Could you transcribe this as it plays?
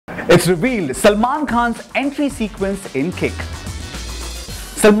It's revealed Salman Khan's entry sequence in Kick.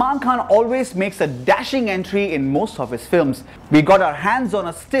 Salman Khan always makes a dashing entry in most of his films. We got our hands on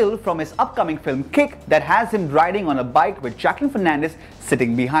a still from his upcoming film Kick that has him riding on a bike with Jacqueline Fernandes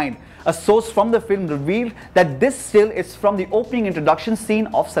sitting behind. A source from the film revealed that this still is from the opening introduction scene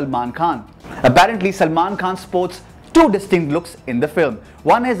of Salman Khan. Apparently, Salman Khan sports two distinct looks in the film.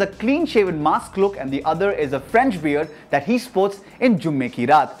 One is a clean-shaven mask look and the other is a French beard that he sports in Jumme Ki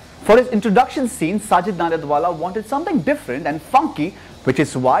Raat. For his introduction scene, Sajid Nadiadwala wanted something different and funky, which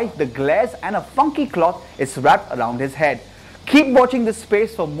is why the glares and a funky cloth is wrapped around his head. Keep watching this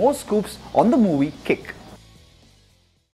space for more scoops on the movie Kick.